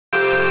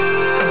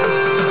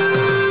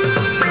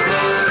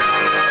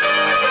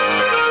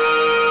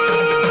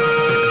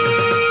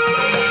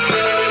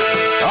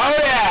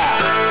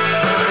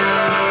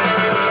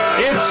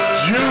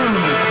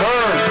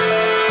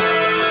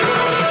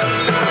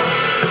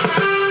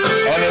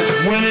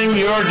winning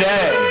your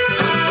day.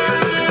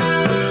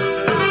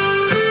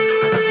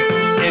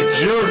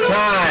 It's your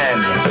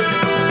time.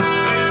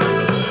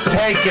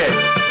 Take it,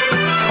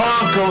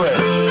 conquer it,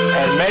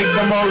 and make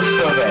the most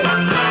of it.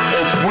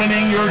 It's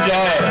winning your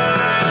day.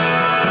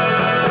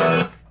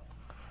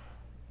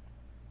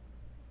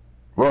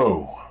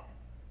 Whoa.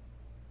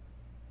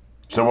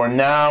 So we're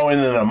now in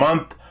the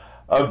month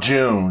of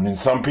June, and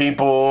some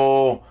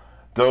people,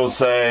 they'll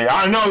say,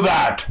 I know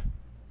that.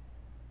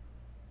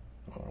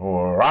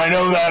 Or, I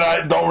know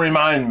that, don't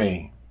remind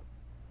me.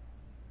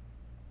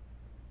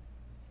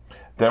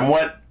 Then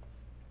what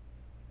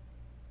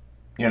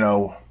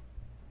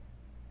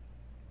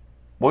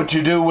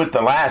you do with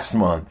the last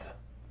month?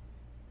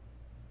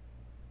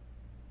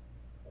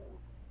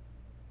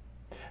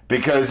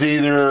 Because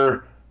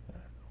either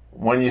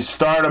when you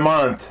start a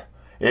month,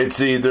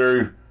 it's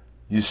either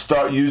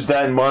use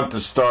that month to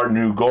start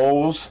new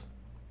goals,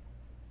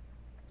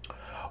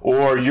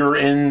 or you're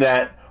in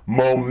that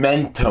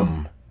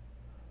momentum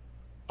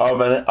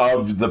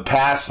of the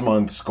past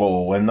month's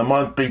goal and the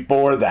month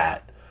before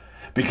that,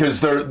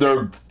 because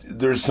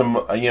there's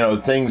some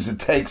things that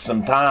take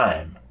some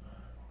time.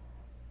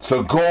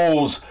 So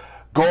goals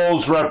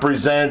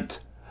represent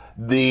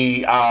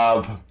the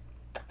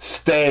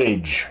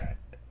stage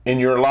in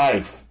your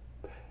life.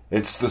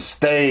 It's the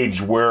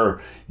stage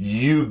where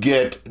you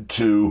get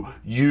to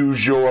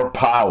use your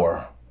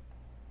power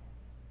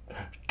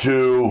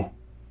to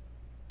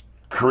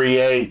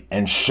create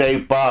and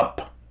shape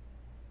up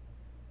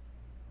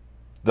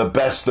the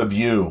best of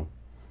you.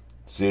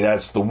 See,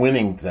 that's the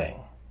winning thing.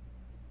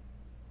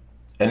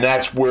 And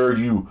that's where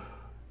you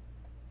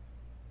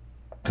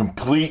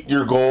complete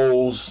your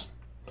goals,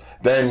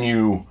 then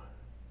you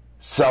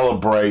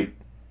celebrate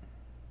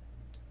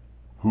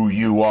who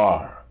you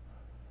are.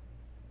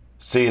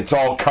 See, it's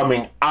all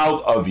coming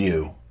out of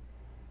you.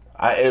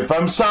 If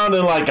I'm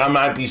sounding like I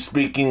might be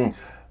speaking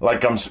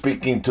like I'm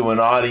speaking to an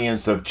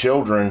audience of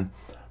children,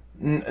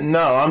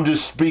 no, I'm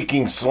just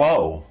speaking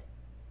slow,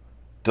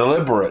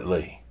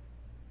 deliberately.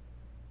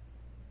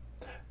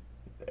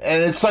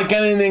 And it's like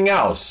anything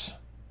else.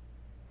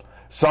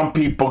 Some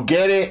people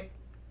get it,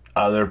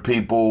 other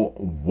people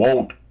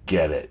won't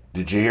get it.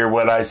 Did you hear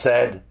what I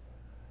said?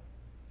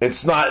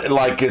 It's not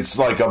like it's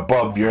like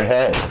above your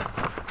head.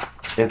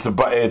 It's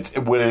what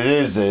it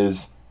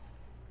is,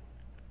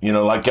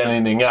 like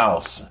anything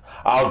else.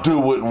 I'll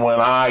do it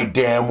when I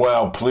damn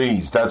well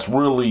please. That's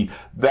really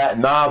that.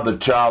 Now the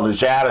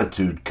childish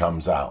attitude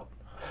comes out.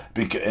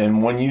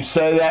 And when you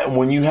say that,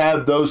 when you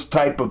have those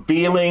type of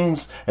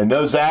feelings and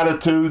those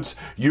attitudes,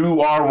 you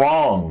are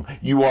wrong.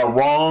 You are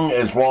wrong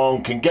as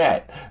wrong can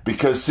get.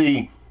 Because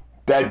see,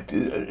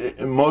 that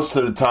most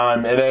of the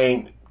time it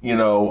ain't,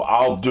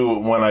 I'll do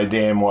it when I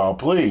damn well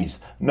please.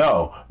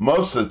 No,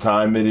 most of the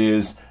time it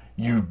is,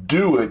 you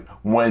do it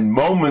when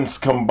moments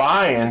come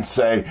by and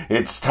say,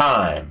 it's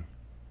time.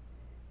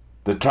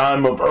 The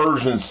time of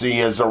urgency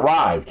has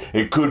arrived.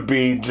 It could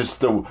be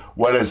just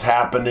what has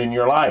happened in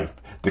your life,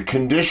 the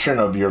condition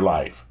of your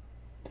life.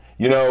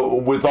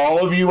 With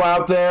all of you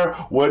out there,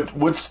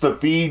 what's the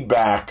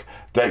feedback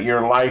that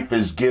your life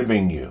is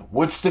giving you?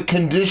 What's the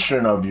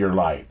condition of your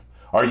life?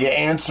 Are you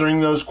answering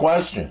those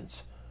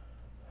questions?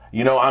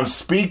 I'm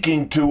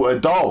speaking to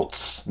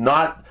adults,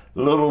 not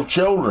little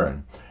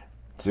children.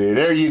 See,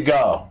 there you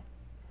go.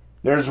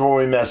 There's where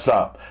we mess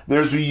up.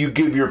 There's where you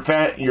give your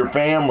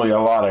family a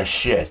lot of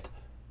shit.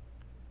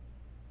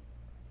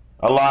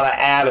 A lot of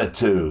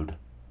attitude.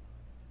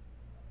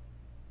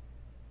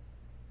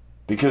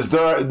 Because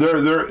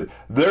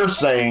they're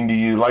saying to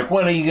you, like,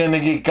 when are you going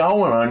to get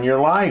going on your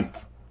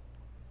life?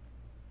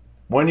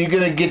 When are you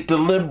going to get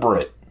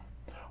deliberate?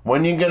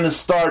 When are you going to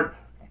start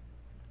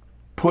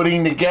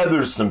putting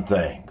together some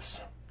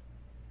things?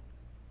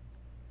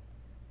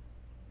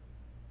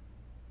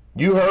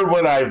 You heard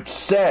what I've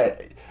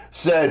said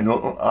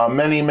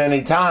many,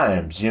 many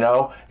times,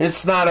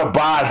 It's not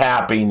about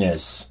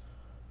happiness.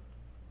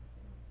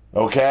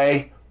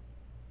 Okay?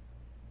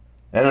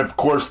 And of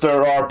course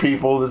there are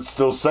people that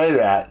still say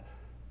that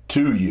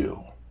to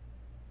you.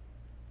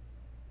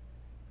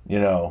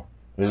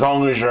 As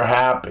long as you're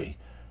happy.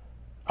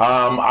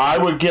 I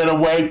would get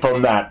away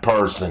from that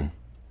person.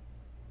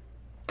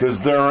 Because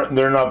they're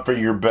not for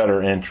your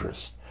better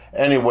interest.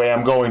 Anyway,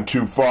 I'm going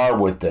too far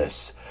with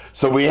this.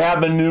 So we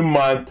have a new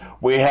month,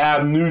 we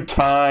have new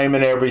time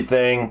and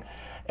everything,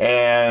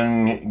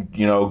 and,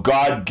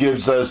 God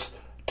gives us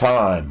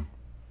time.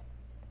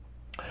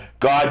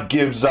 God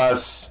gives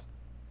us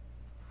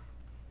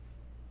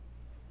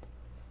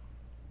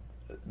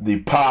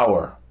the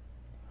power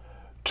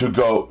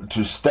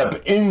to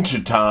step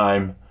into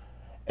time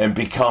and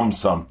become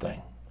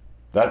something.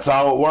 That's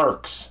how it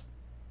works.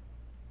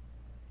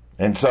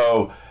 And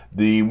so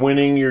the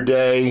winning your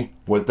day,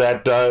 what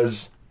that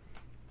does,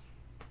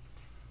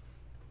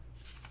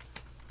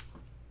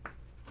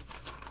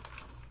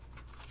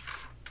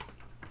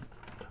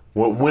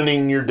 what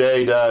winning your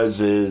day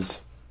does is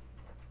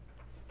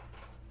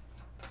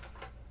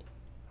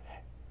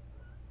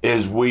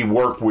we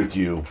work with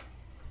you.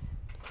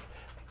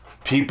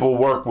 People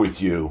work with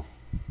you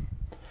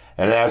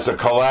And as a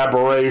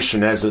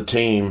collaboration, as a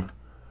team,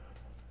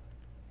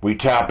 we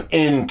tap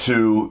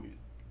into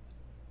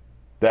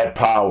that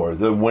power,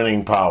 the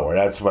winning power.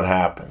 That's what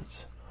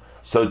happens.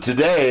 So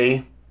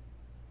today,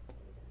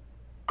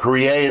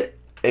 create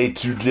a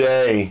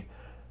today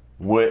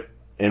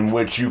in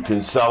which you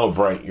can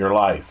celebrate your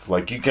life.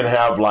 Like you can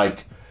have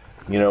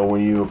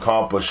when you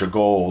accomplish a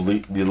goal,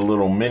 the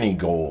little mini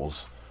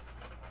goals,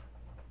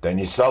 then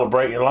you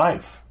celebrate your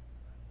life.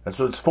 That's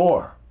what it's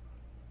for.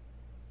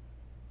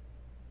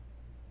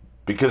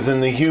 Because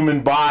in the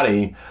human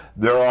body,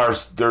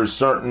 there's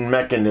certain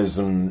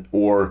mechanisms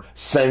or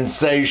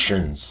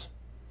sensations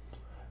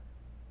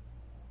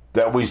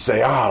that we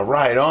say,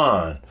 right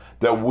on,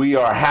 that we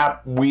are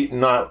happy.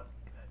 Not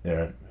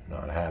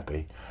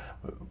happy.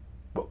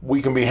 But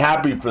we can be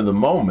happy for the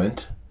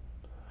moment,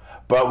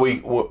 but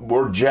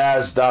we're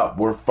jazzed up,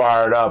 we're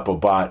fired up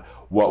about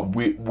what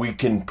we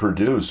can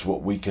produce,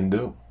 what we can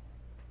do.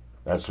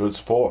 That's what it's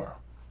for.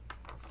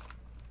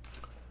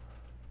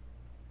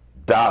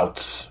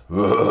 Doubts.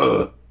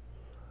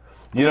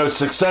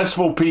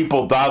 Successful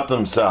people doubt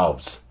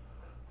themselves.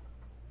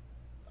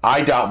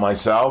 I doubt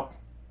myself,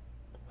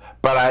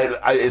 but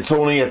it's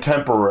only a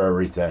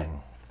temporary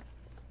thing.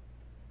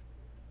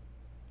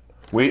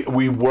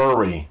 We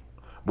worry.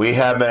 We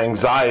have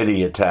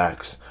anxiety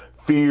attacks.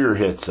 Fear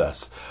hits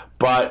us.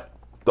 But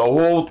the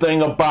whole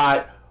thing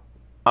about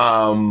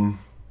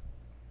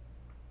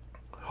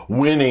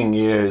winning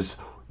is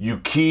you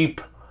keep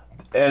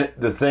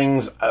the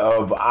things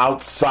of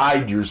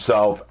outside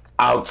yourself.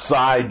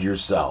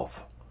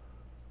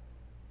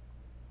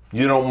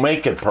 You don't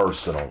make it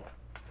personal.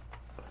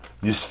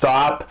 You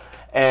stop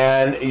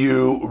and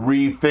you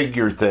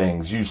refigure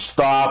things. You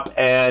stop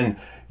and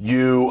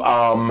you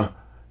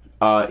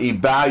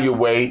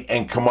evaluate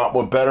and come up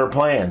with better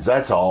plans.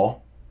 That's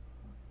all.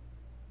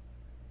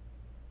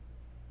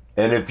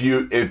 And if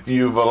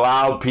you've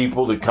allowed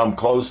people to come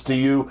close to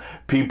you,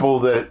 people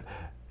that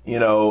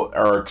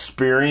are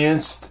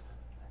experienced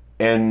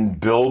in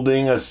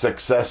building a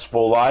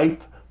successful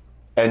life,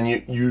 and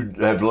you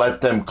have let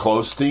them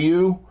close to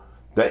you,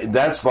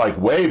 that's like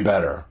way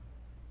better.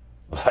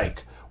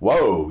 Like,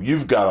 whoa,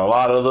 you've got a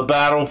lot of the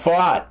battle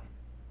fought.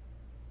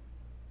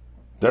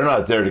 They're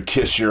not there to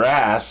kiss your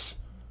ass.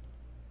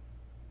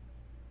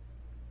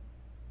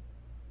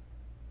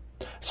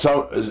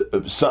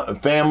 Some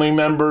family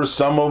members,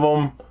 some of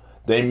them,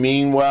 they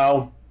mean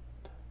well,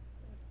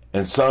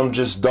 and some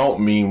just don't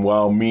mean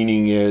well.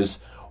 Meaning is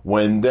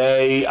when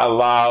they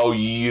allow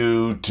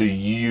you to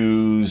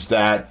use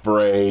that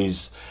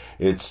phrase,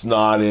 it's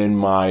not in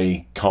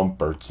my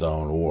comfort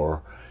zone,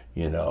 or,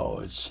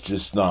 it's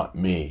just not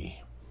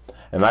me.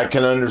 And I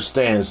can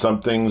understand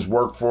some things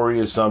work for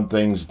you, some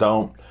things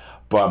don't,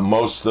 but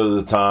most of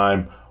the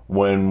time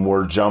when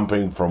we're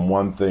jumping from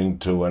one thing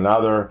to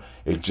another,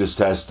 it just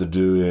has to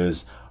do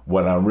is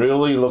what I'm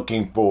really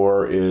looking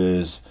for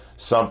is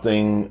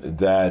something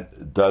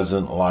that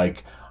doesn't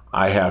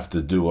I have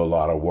to do a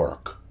lot of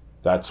work.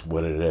 That's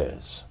what it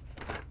is.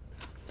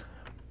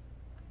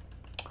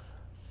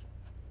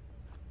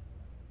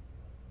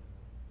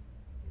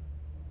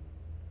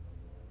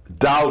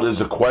 Doubt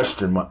is a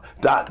question mark.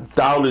 Doubt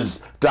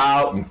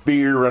and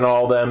fear and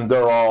all them.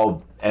 They're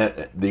all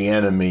the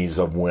enemies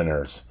of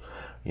winners.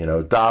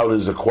 Doubt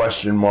is a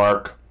question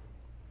mark.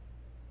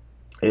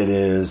 It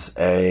is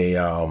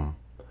a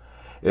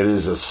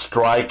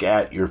strike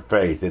at your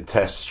faith. It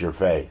tests your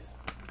faith.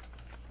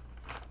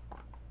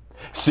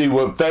 See,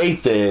 what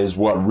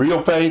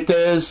real faith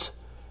is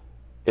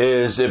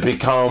it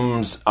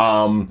becomes,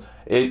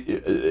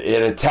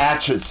 it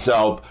attaches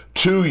itself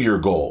to your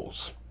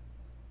goals.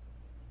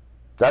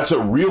 That's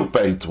what real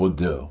faith would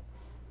do.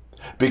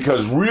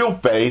 Because real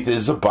faith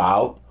is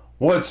about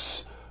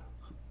what's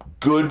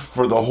good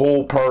for the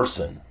whole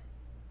person.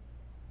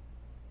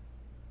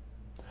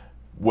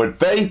 What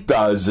faith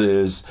does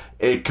is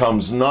it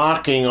comes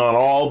knocking on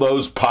all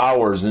those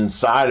powers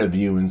inside of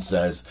you and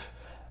says,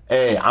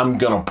 hey, I'm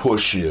going to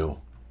push you.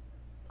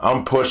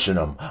 I'm pushing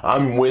them.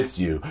 I'm with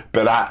you.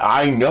 But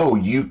I know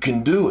you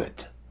can do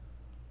it.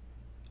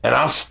 And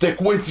I'll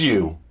stick with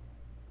you.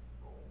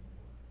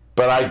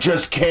 But I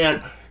just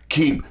can't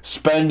keep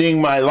spending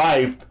my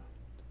life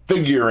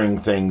figuring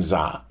things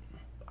out.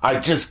 I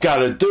just got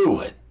to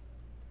do it.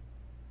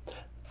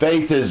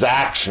 Faith is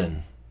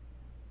action.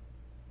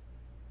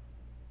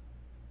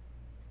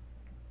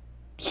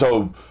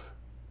 So,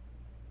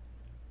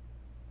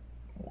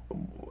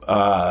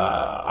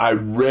 I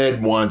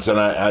read once, and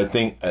I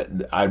think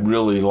I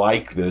really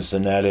like this,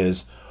 and that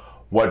is,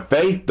 what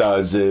faith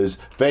does is,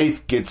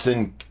 faith gets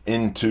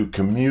into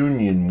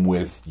communion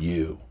with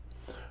you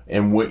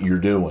and what you're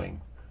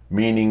doing.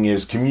 Meaning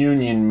is,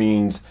 communion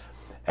means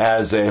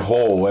as a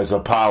whole, as a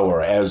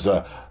power, as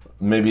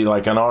maybe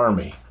like an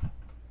army.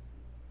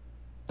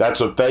 That's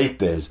what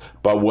faith is.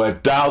 But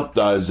what doubt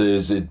does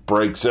is it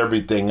breaks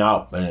everything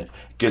up, and it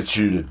gets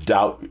you to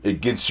doubt.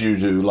 It gets you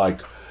to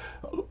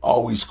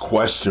always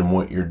question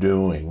what you're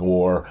doing,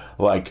 or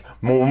well,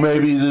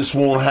 maybe this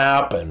won't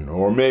happen,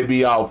 or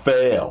maybe I'll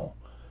fail.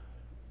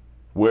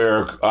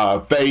 where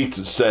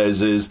faith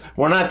says is,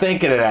 we're not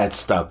thinking of that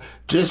stuff.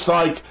 Just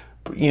like,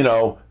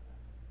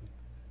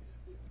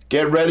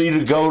 get ready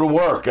to go to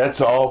work.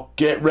 That's all.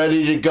 Get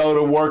ready to go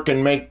to work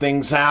and make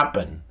things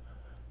happen.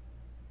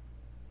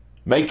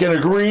 Make an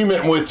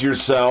agreement with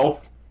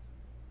yourself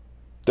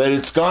that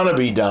it's going to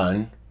be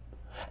done,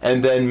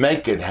 and then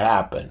make it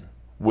happen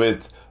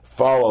with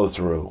follow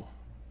through.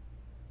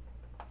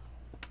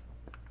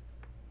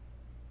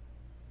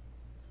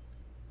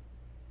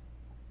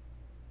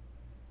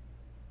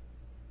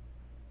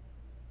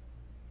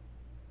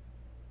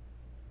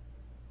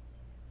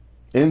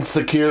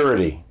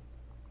 Insecurity.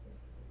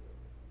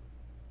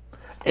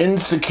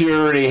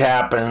 Insecurity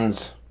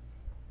happens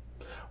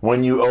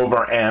when you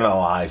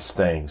overanalyze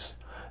things.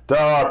 There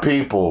are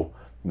people,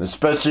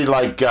 especially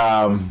like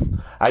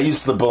I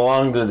used to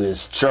belong to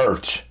this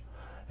church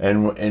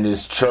and in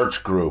this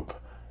church group,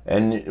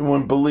 and you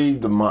wouldn't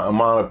believe the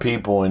amount of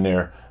people in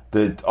there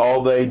that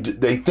all they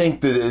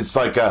think that it's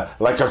like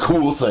a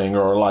cool thing,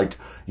 or like,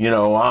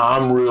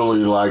 I'm really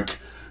like,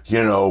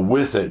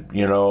 with it,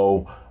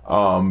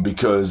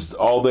 because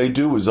all they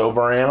do is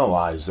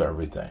overanalyze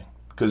everything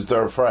because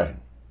they're afraid.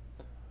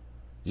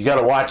 You got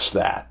to watch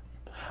that.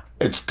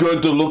 It's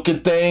good to look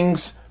at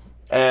things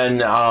and,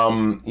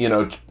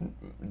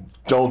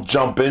 don't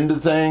jump into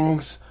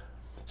things.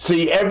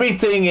 See,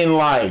 everything in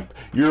life,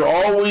 you're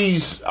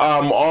always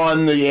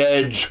on the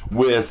edge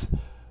with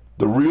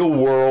the real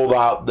world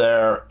out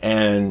there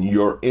and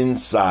your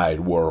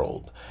inside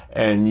world.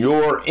 And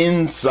your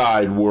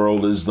inside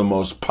world is the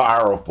most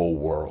powerful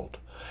world.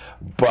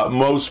 But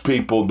most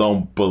people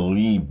don't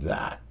believe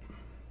that.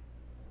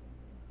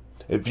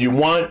 If you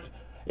want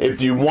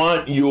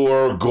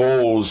your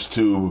goals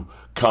to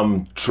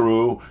come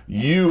true,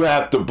 you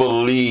have to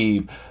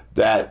believe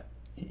that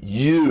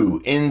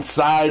you,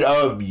 inside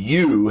of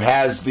you,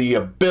 has the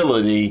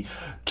ability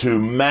to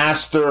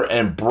master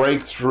and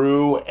break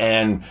through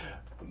and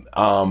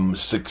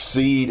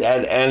succeed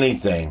at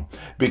anything.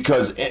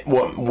 Because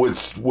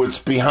what's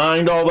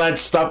behind all that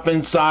stuff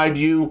inside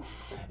you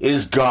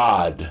is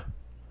God.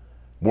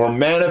 We're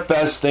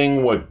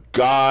manifesting what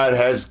God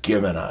has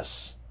given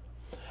us.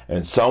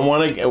 And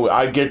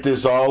I get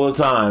this all the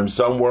time,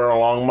 somewhere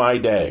along my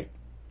day,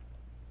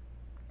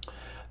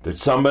 that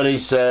somebody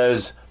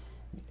says,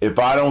 if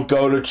I don't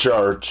go to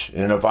church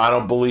and if I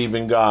don't believe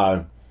in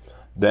God,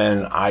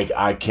 then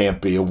I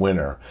can't be a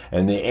winner.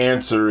 And the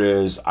answer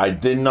is, I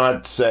did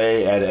not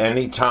say at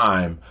any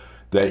time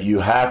that you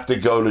have to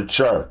go to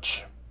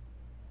church.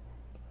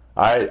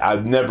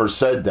 I've never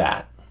said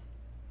that.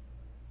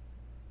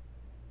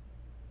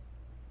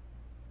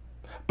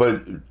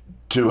 But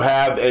to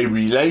have a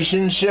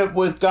relationship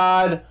with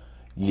God,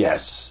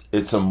 yes,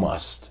 it's a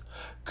must.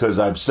 Because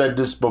I've said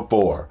this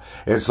before.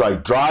 It's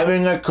like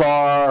driving a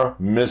car,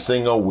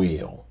 missing a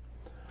wheel.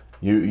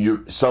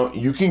 You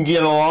can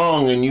get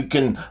along and you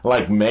can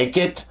make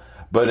it,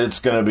 but it's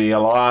going to be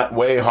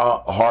way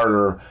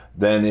harder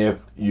than if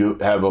you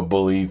have a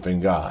belief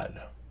in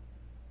God.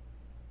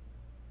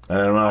 And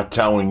I'm not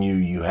telling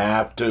you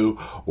have to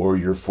or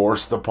you're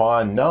forced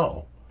upon.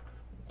 No,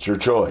 it's your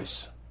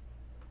choice.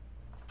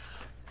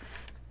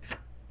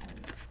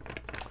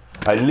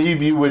 I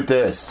leave you with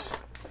this,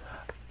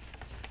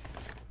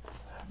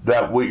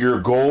 that with your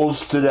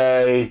goals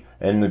today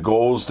and the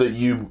goals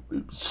that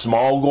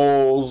small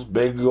goals,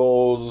 big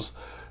goals,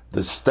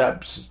 the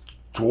steps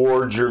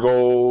towards your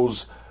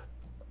goals,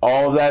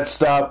 all of that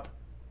stuff,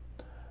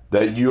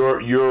 that you're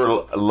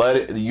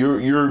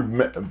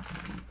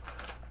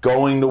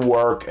going to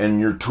work and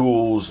your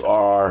tools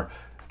are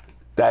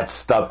that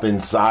stuff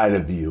inside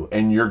of you,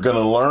 and you're going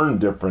to learn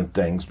different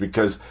things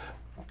because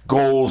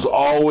goals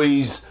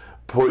always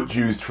put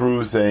you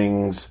through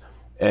things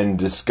and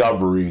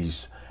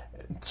discoveries,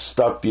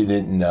 stuff you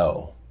didn't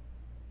know.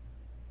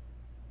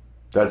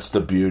 That's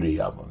the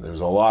beauty of them. There's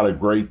a lot of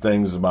great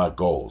things about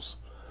goals.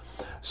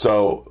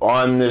 So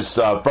on this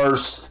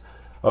 1st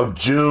of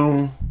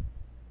June,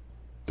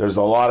 there's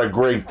a lot of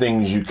great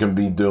things you can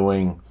be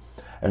doing,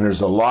 and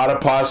there's a lot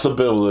of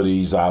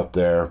possibilities out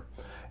there,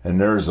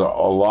 and there's a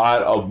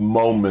lot of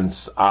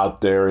moments out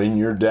there in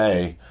your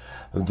day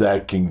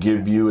that can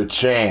give you a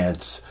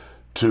chance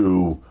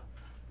to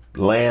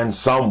land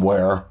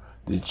somewhere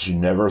that you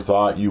never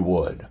thought you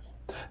would.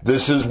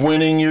 This is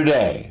winning your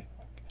day.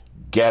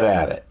 Get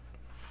at it.